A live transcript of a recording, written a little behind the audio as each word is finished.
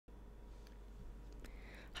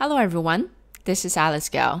Hello everyone, this is Alice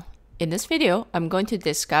Gao. In this video, I'm going to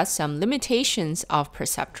discuss some limitations of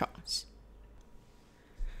perceptrons.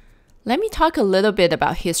 Let me talk a little bit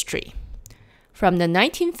about history. From the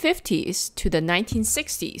 1950s to the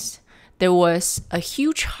 1960s, there was a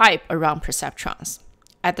huge hype around perceptrons.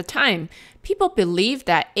 At the time, people believed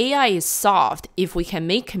that AI is solved if we can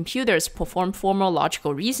make computers perform formal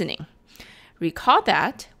logical reasoning. Recall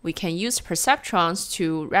that we can use perceptrons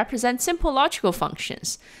to represent simple logical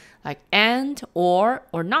functions like AND, or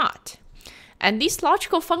not. And these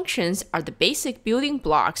logical functions are the basic building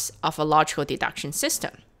blocks of a logical deduction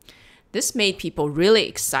system. This made people really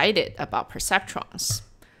excited about perceptrons.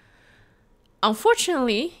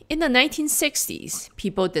 Unfortunately, in the 1960s,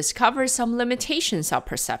 people discovered some limitations of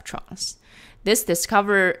perceptrons. This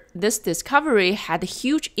discovery had a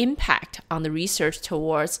huge impact on the research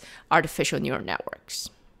towards artificial neural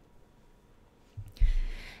networks.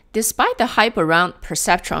 Despite the hype around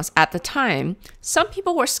perceptrons at the time, some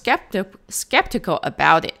people were skeptical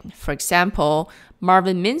about it. For example,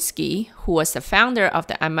 Marvin Minsky, who was the founder of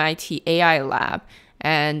the MIT AI lab,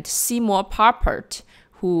 and Seymour Papert,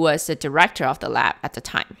 who was the director of the lab at the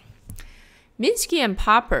time. Minsky and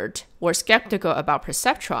Papert were skeptical about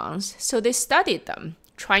perceptrons, so they studied them,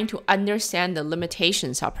 trying to understand the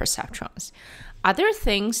limitations of perceptrons. Are there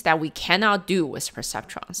things that we cannot do with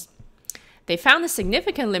perceptrons? They found a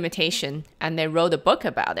significant limitation, and they wrote a book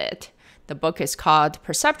about it. The book is called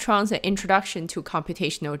Perceptrons: An Introduction to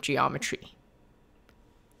Computational Geometry.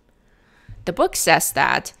 The book says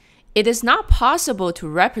that it is not possible to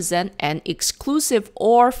represent an exclusive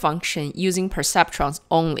OR function using perceptrons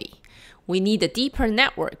only. We need a deeper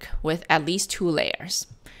network with at least two layers.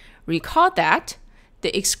 Recall that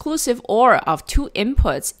the exclusive OR of two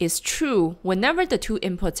inputs is true whenever the two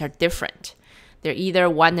inputs are different. They're either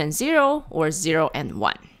 1 and 0 or 0 and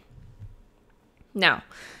 1. Now,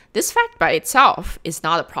 this fact by itself is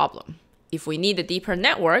not a problem. If we need a deeper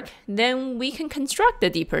network, then we can construct a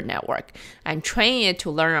deeper network and train it to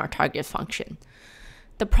learn our target function.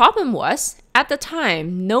 The problem was, at the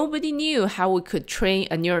time, nobody knew how we could train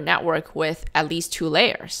a neural network with at least two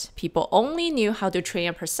layers. People only knew how to train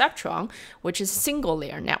a perceptron, which is a single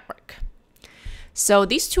layer network. So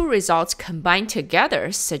these two results combined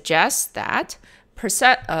together suggest that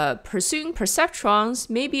pursuing perceptrons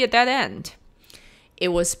may be a dead end. It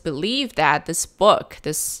was believed that this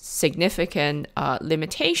significant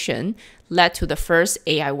limitation, led to the first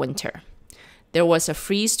AI winter. There was a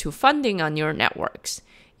freeze to funding on neural networks.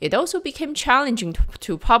 It also became challenging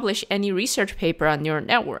to publish any research paper on neural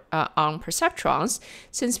network on perceptrons,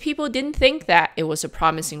 since people didn't think that it was a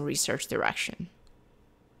promising research direction.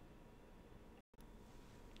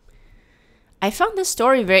 I found this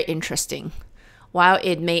story very interesting. While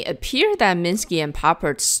it may appear that Minsky and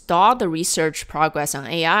Papert stalled the research progress on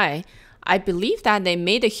AI, I believe that they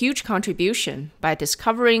made a huge contribution by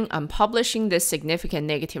discovering and publishing this significant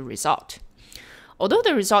negative result. Although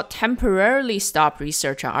the result temporarily stopped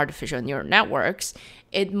research on artificial neural networks,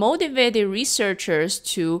 it motivated researchers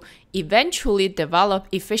to eventually develop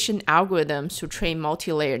efficient algorithms to train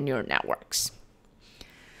multi-layer neural networks.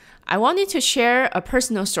 I wanted to share a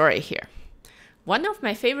personal story here. One of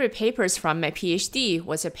my favorite papers from my PhD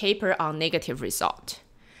was a paper on negative result.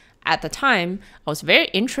 At the time, I was very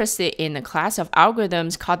interested in a class of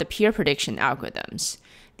algorithms called the peer prediction algorithms.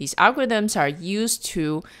 These algorithms are used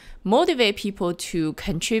to motivate people to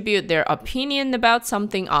contribute their opinion about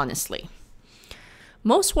something honestly.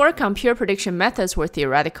 Most work on peer prediction methods were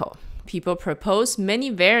theoretical. People proposed many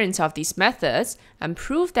variants of these methods and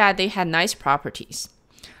proved that they had nice properties.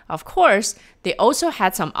 Of course, they also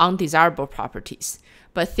had some undesirable properties,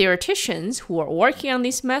 but theoreticians who were working on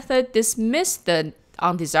this method dismissed the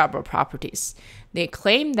undesirable properties. They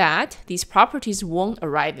claimed that these properties won't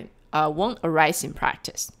arise in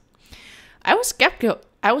practice. I was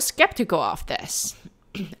skeptical of this.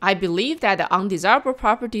 I believed that the undesirable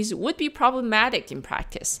properties would be problematic in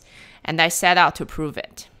practice, and I set out to prove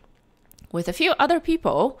it. With a few other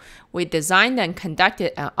people, we designed and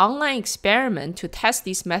conducted an online experiment to test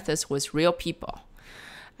these methods with real people.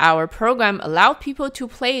 Our program allowed people to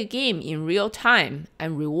play a game in real time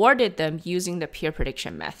and rewarded them using the peer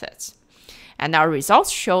prediction methods. And our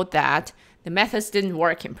results showed that the methods didn't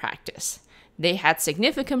work in practice. They had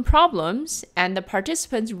significant problems, and the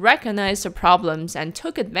participants recognized the problems and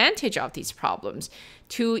took advantage of these problems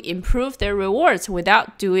to improve their rewards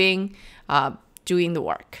without doing the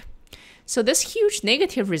work. So this huge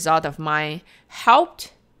negative result of mine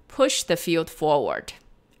helped push the field forward.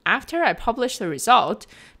 After I published the result,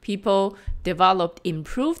 people developed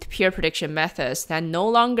improved peer prediction methods that no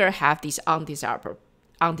longer have these undesirable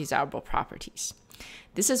undesirable properties.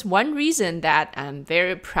 This is one reason that I'm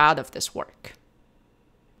very proud of this work.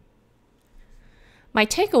 My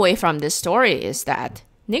takeaway from this story is that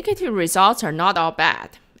negative results are not all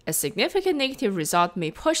bad. A significant negative result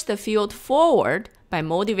may push the field forward by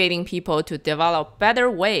motivating people to develop better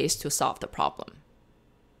ways to solve the problem.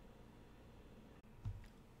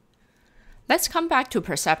 Let's come back to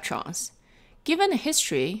perceptrons. Given the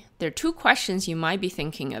history, there are two questions you might be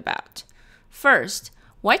thinking about. First,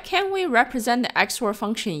 why can't we represent the XOR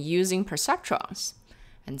function using perceptrons?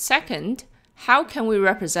 And second, how can we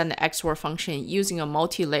represent the XOR function using a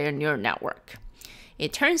multi-layer neural network?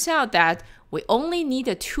 It turns out that we only need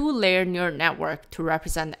a two-layer neural network to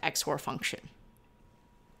represent the XOR function.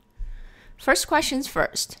 First questions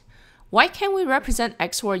first. Why can't we represent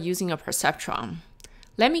XOR using a perceptron?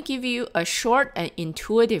 Let me give you a short and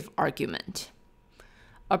intuitive argument.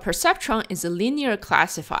 A perceptron is a linear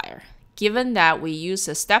classifier, given that we use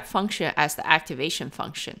a step function as the activation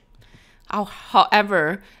function.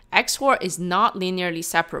 However, XOR is not linearly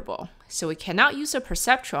separable, so we cannot use a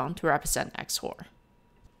perceptron to represent XOR.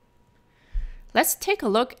 Let's take a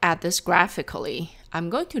look at this graphically. I'm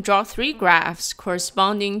going to draw three graphs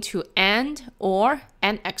corresponding to AND, OR,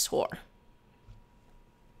 and XOR.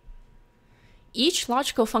 Each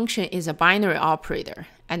logical function is a binary operator,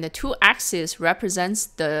 and the two axes represent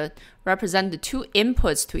the two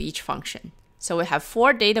inputs to each function. So we have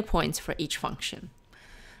 4 data points for each function.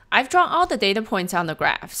 I've drawn all the data points on the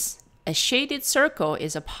graphs. A shaded circle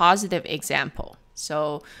is a positive example,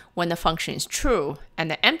 so when the function is true, and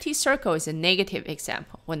the empty circle is a negative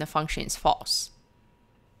example when the function is false.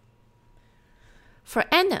 For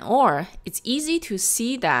AND and OR, it's easy to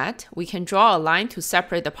see that we can draw a line to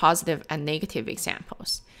separate the positive and negative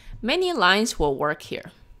examples. Many lines will work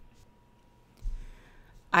here.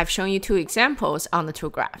 I've shown you 2 examples on the 2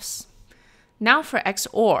 graphs. Now for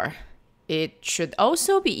XOR, it should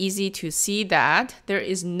also be easy to see that there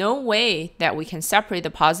is no way that we can separate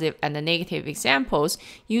the positive and the negative examples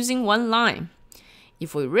using one line.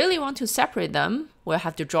 If we really want to separate them, we'll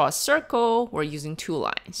have to draw a circle or using 2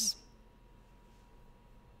 lines.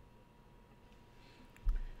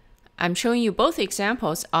 I'm showing you both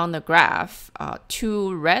examples on the graph,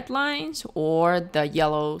 2 red lines or the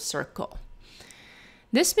yellow circle.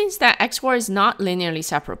 This means that XOR is not linearly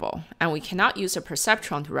separable, and we cannot use a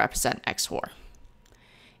perceptron to represent XOR.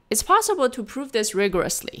 It's possible to prove this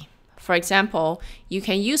rigorously. For example, you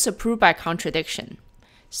can use a proof by contradiction.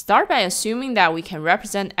 Start by assuming that we can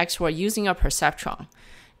represent XOR using a perceptron.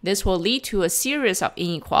 This will lead to a series of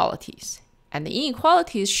inequalities, and the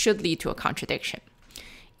inequalities should lead to a contradiction.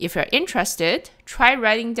 If you're interested, try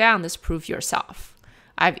writing down this proof yourself.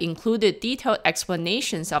 I've included detailed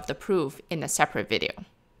explanations of the proof in a separate video.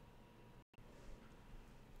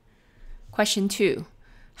 Question 2.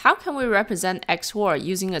 How can we represent XOR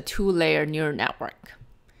using a 2-layer neural network?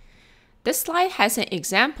 This slide has an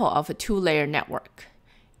example of a 2-layer network.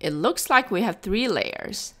 It looks like we have 3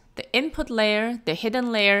 layers: the input layer, the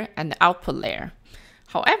hidden layer, and the output layer.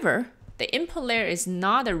 However, the input layer is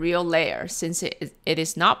not a real layer since it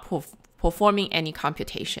is not performing any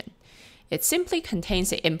computation. It simply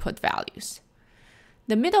contains the input values.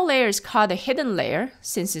 The middle layer is called the hidden layer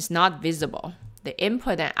since it's not visible. The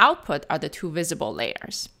input and output are the 2 visible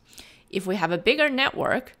layers. If we have a bigger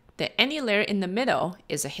network, then any layer in the middle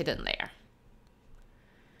is a hidden layer.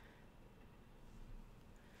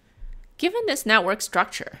 Given this network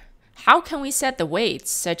structure, how can we set the weights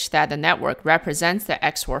such that the network represents the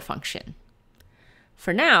XOR function?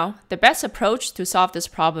 For now, the best approach to solve this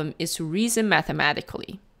problem is to reason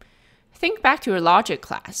mathematically. Think back to your logic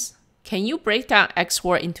class. Can you break down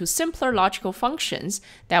XOR into simpler logical functions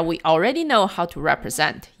that we already know how to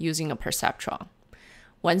represent using a perceptron?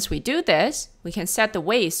 Once we do this, we can set the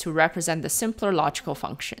weights to represent the simpler logical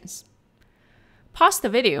functions. Pause the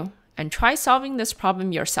video and try solving this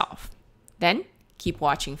problem yourself. Then, keep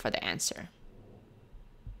watching for the answer.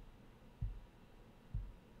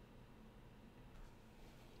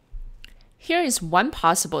 Here is one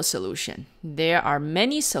possible solution. There are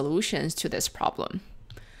many solutions to this problem.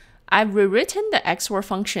 I've rewritten the XOR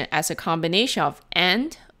function as a combination of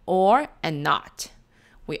AND, OR, and NOT.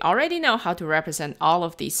 We already know how to represent all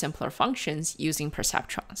of these simpler functions using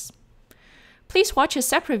perceptrons. Please watch a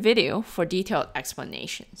separate video for detailed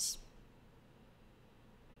explanations.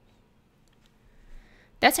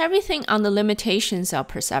 That's everything on the limitations of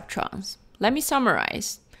perceptrons. Let me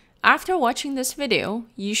summarize. After watching this video,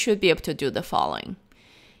 you should be able to do the following.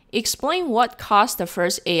 Explain what caused the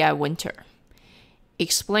first AI winter.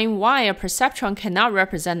 Explain why a perceptron cannot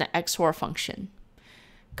represent the XOR function.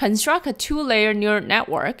 construct a two-layer neural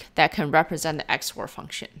network that can represent the XOR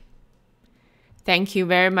function. Thank you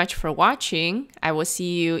very much for watching. I will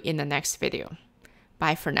see you in the next video.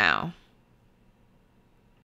 Bye for now.